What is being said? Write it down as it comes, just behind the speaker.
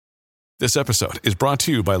This episode is brought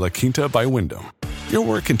to you by La Quinta by Wyndham. Your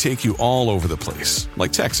work can take you all over the place,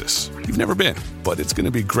 like Texas. You've never been, but it's going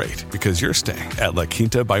to be great because you're staying at La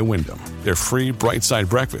Quinta by Wyndham. Their free Bright Side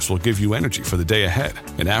breakfast will give you energy for the day ahead.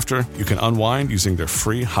 And after, you can unwind using their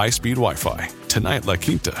free high-speed Wi-Fi. Tonight, La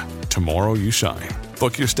Quinta. Tomorrow, you shine.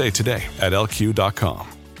 Book your stay today at LQ.com.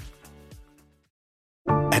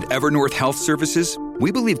 At Evernorth Health Services,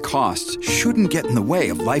 we believe costs shouldn't get in the way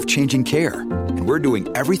of life-changing care. And we're doing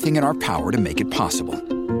everything in our power to make it possible.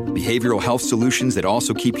 Behavioral health solutions that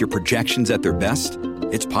also keep your projections at their best?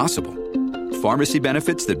 It's possible. Pharmacy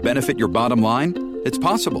benefits that benefit your bottom line? It's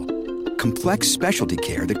possible. Complex specialty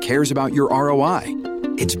care that cares about your ROI?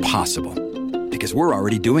 It's possible. Because we're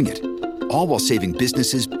already doing it. All while saving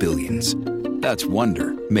businesses billions. That's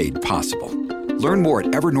Wonder made possible. Learn more at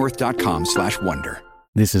evernorth.com/wonder.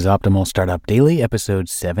 This is Optimal Startup Daily, episode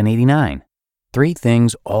 789. 3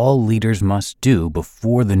 Things All Leaders Must Do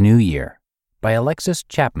Before the New Year, by Alexis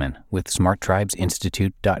Chapman with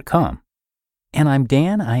smarttribesinstitute.com. And I'm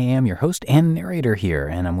Dan. I am your host and narrator here,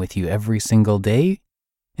 and I'm with you every single day.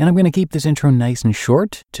 And I'm going to keep this intro nice and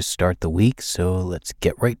short to start the week, so let's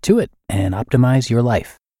get right to it and optimize your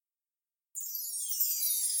life.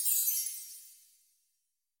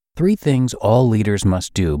 3 Things All Leaders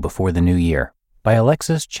Must Do Before the New Year, by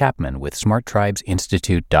Alexis Chapman with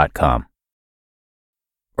smarttribesinstitute.com.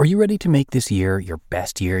 Are you ready to make this year your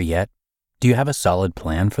best year yet? Do you have a solid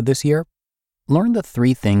plan for this year? Learn the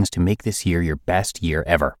 3 things to make this year your best year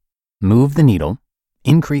ever. Move the needle,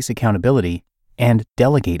 increase accountability, and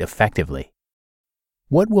delegate effectively.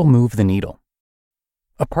 What will move the needle?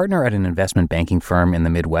 A partner at an investment banking firm in the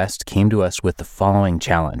Midwest came to us with the following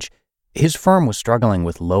challenge. His firm was struggling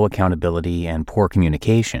with low accountability and poor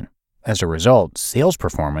communication. As a result, sales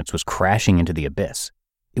performance was crashing into the abyss.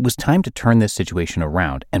 It was time to turn this situation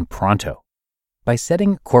around, and pronto. By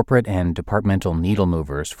setting corporate and departmental needle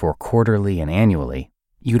movers for quarterly and annually,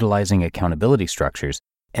 utilizing accountability structures,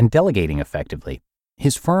 and delegating effectively,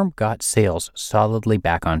 his firm got sales solidly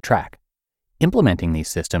back on track. Implementing these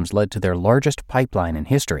systems led to their largest pipeline in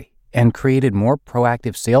history and created more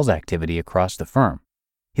proactive sales activity across the firm.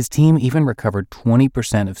 His team even recovered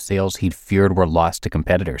 20% of sales he'd feared were lost to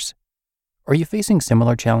competitors. Are you facing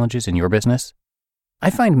similar challenges in your business? I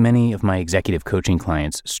find many of my executive coaching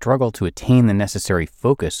clients struggle to attain the necessary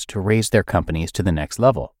focus to raise their companies to the next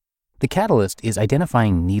level. The catalyst is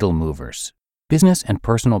identifying needle movers, business and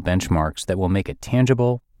personal benchmarks that will make a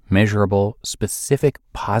tangible, measurable, specific,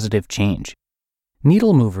 positive change.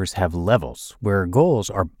 Needle movers have levels where goals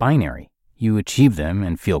are binary. You achieve them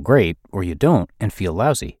and feel great, or you don't and feel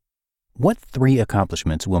lousy. What 3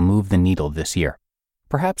 accomplishments will move the needle this year?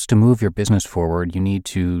 Perhaps to move your business forward, you need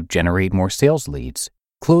to generate more sales leads,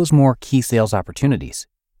 close more key sales opportunities,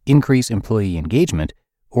 increase employee engagement,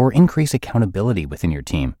 or increase accountability within your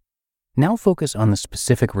team. Now focus on the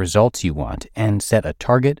specific results you want and set a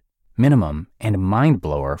target, minimum, and mind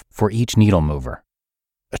blower for each needle mover.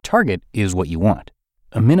 A target is what you want,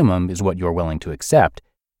 a minimum is what you're willing to accept,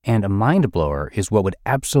 and a mind blower is what would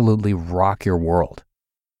absolutely rock your world.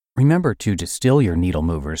 Remember to distill your needle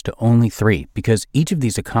movers to only 3 because each of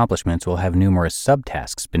these accomplishments will have numerous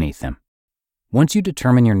subtasks beneath them. Once you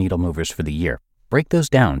determine your needle movers for the year, break those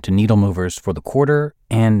down to needle movers for the quarter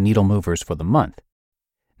and needle movers for the month.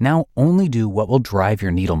 Now only do what will drive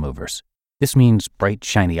your needle movers. This means bright,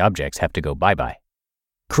 shiny objects have to go bye-bye.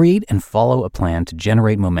 Create and follow a plan to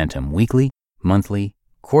generate momentum weekly, monthly,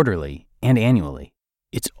 quarterly, and annually.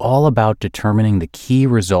 It's all about determining the key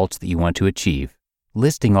results that you want to achieve,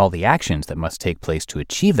 listing all the actions that must take place to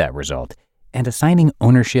achieve that result, and assigning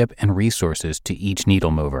ownership and resources to each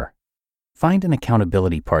needle mover. Find an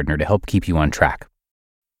accountability partner to help keep you on track.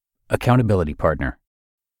 Accountability partner.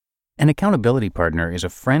 An accountability partner is a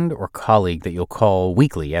friend or colleague that you'll call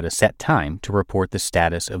weekly at a set time to report the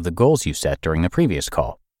status of the goals you set during the previous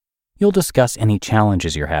call. You'll discuss any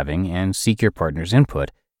challenges you're having and seek your partner's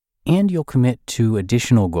input, and you'll commit to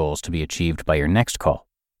additional goals to be achieved by your next call.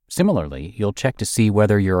 Similarly, you'll check to see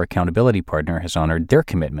whether your accountability partner has honored their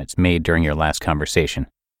commitments made during your last conversation.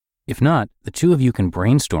 If not, the 2 of you can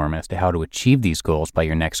brainstorm as to how to achieve these goals by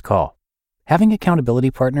your next call. Having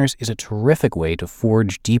accountability partners is a terrific way to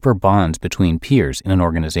forge deeper bonds between peers in an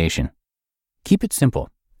organization. Keep it simple.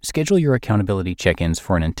 Schedule your accountability check-ins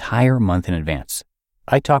for an entire month in advance.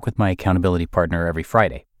 I talk with my accountability partner every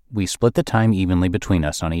Friday. We split the time evenly between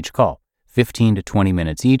us on each call, 15 to 20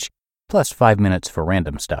 minutes each, plus 5 minutes for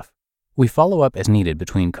random stuff. We follow up as needed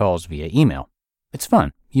between calls via email. It's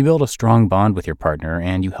fun. You build a strong bond with your partner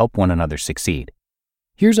and you help one another succeed.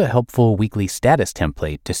 Here's a helpful weekly status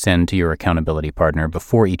template to send to your accountability partner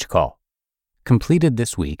before each call. Completed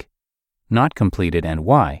this week. not completed and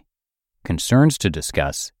why, concerns to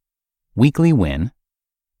discuss, weekly win,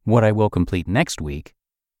 what I will complete next week,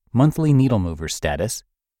 monthly needle mover status,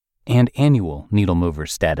 and annual needle mover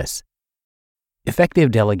status.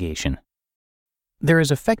 Effective delegation. There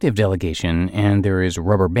is effective delegation and there is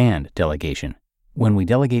rubber band delegation, when we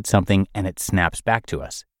delegate something and it snaps back to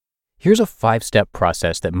us. Here's a 5-step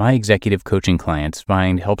process that my executive coaching clients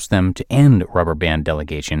find helps them to end rubber band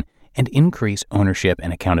delegation and increase ownership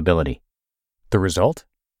and accountability. The result?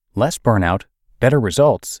 Less burnout, better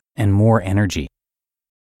results, and more energy.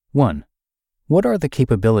 1. What are the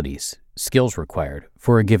capabilities, skills required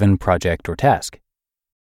for a given project or task?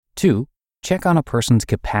 2. Check on a person's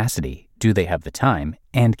capacity. Do they have the time?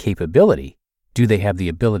 And capability. Do they have the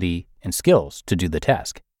ability and skills to do the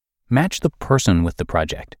task? Match the person with the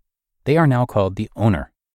project. They are now called the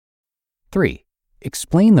owner. 3.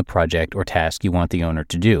 Explain the project or task you want the owner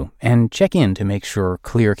to do and check in to make sure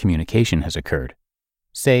clear communication has occurred.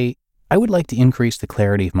 Say, I would like to increase the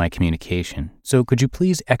clarity of my communication, so could you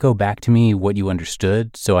please echo back to me what you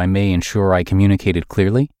understood so I may ensure I communicated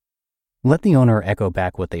clearly? Let the owner echo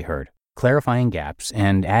back what they heard, clarifying gaps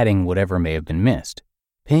and adding whatever may have been missed,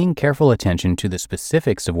 paying careful attention to the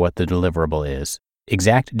specifics of what the deliverable is,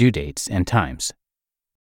 exact due dates and times.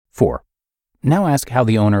 4. Now ask how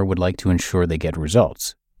the owner would like to ensure they get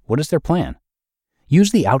results. What is their plan?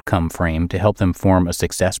 Use the outcome frame to help them form a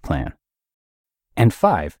success plan. And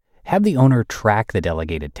 5. Have the owner track the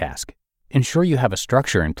delegated task. Ensure you have a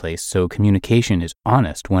structure in place so communication is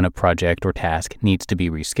honest when a project or task needs to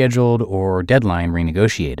be rescheduled or deadline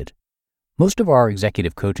renegotiated. Most of our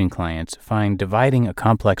executive coaching clients find dividing a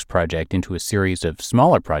complex project into a series of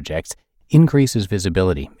smaller projects increases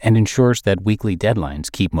visibility and ensures that weekly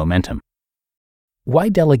deadlines keep momentum. Why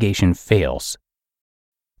delegation fails?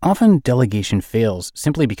 Often delegation fails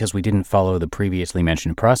simply because we didn't follow the previously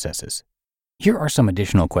mentioned processes. Here are some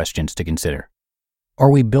additional questions to consider.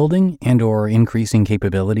 Are we building and/or increasing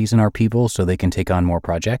capabilities in our people so they can take on more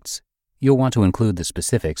projects? You'll want to include the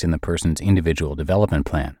specifics in the person's individual development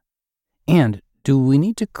plan. And do we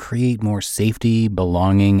need to create more safety,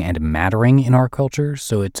 belonging, and mattering in our culture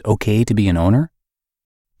so it's okay to be an owner?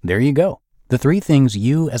 There you go. The 3 things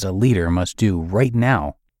you as a leader must do right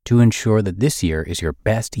now to ensure that this year is your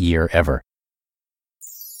best year ever.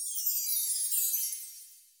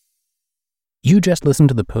 You just listened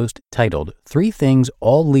to the post titled 3 Things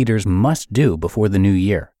All Leaders Must Do Before the New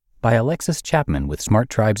Year by Alexis Chapman with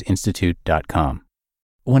SmartTribesInstitute.com.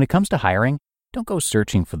 When it comes to hiring, don't go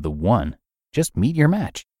searching for the one. Just meet your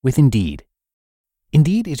match with Indeed.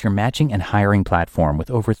 Indeed is your matching and hiring platform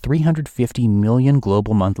with over 350 million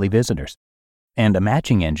global monthly visitors and a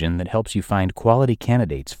matching engine that helps you find quality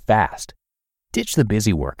candidates fast. Ditch the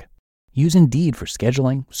busy work. Use Indeed for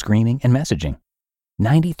scheduling, screening, and messaging.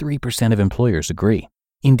 93% of employers agree.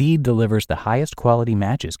 Indeed delivers the highest quality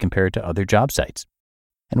matches compared to other job sites.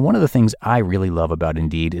 And one of the things I really love about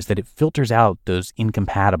Indeed is that it filters out those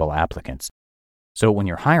incompatible applicants. So when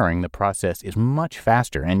you're hiring, the process is much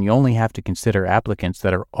faster and you only have to consider applicants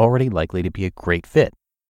that are already likely to be a great fit.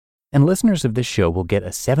 And listeners of this show will get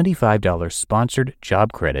a $75 sponsored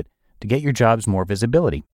job credit to get your jobs more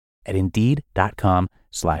visibility at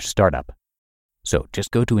Indeed.com/startup. So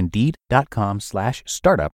just go to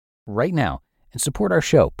Indeed.com/startup right now and support our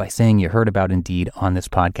show by saying you heard about Indeed on this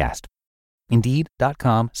podcast.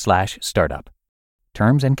 Indeed.com/startup.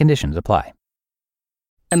 Terms and conditions apply.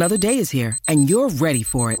 Another day is here, and you're ready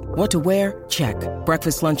for it. What to wear? Check.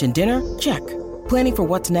 Breakfast, lunch, and dinner? Check. Planning for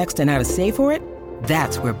what's next and how to save for it?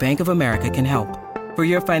 That's where Bank of America can help. For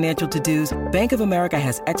your financial to-dos, Bank of America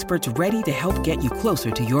has experts ready to help get you closer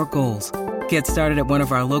to your goals. Get started at one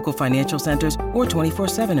of our local financial centers or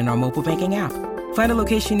 24/7 in our mobile banking app. Find a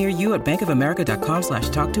location near you at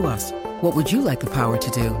bankofamerica.com/talktous. What would you like the power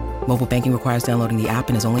to do? Mobile banking requires downloading the app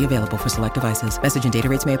and is only available for select devices. Message and data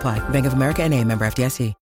rates may apply. Bank of America N.A., member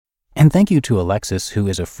FDIC. And thank you to Alexis, who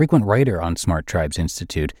is a frequent writer on Smart Tribes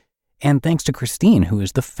Institute. And thanks to Christine, who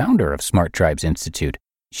is the founder of Smart Tribes Institute.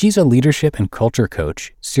 She's a leadership and culture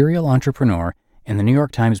coach, serial entrepreneur, and the New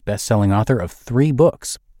York Times bestselling author of 3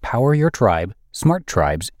 books, Power Your Tribe, Smart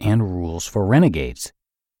Tribes, and Rules for Renegades.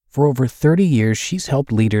 For over 30 years, she's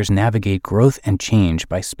helped leaders navigate growth and change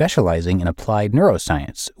by specializing in applied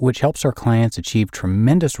neuroscience, which helps our clients achieve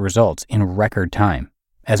tremendous results in record time.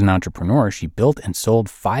 As an entrepreneur, she built and sold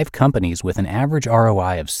 5 companies with an average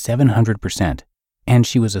ROI of 700%. And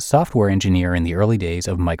she was a software engineer in the early days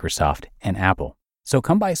of Microsoft and Apple. So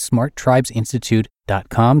come by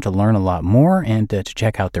SmartTribesInstitute.com to learn a lot more and to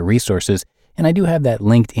check out the resources. And I do have that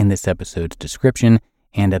linked in this episode's description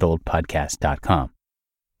and at oldpodcast.com.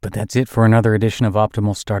 But that's it for another edition of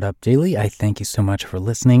Optimal Startup Daily. I thank you so much for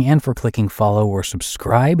listening and for clicking follow or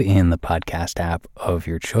subscribe in the podcast app of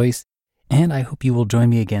your choice. And I hope you will join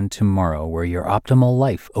me again tomorrow where your optimal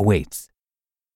life awaits.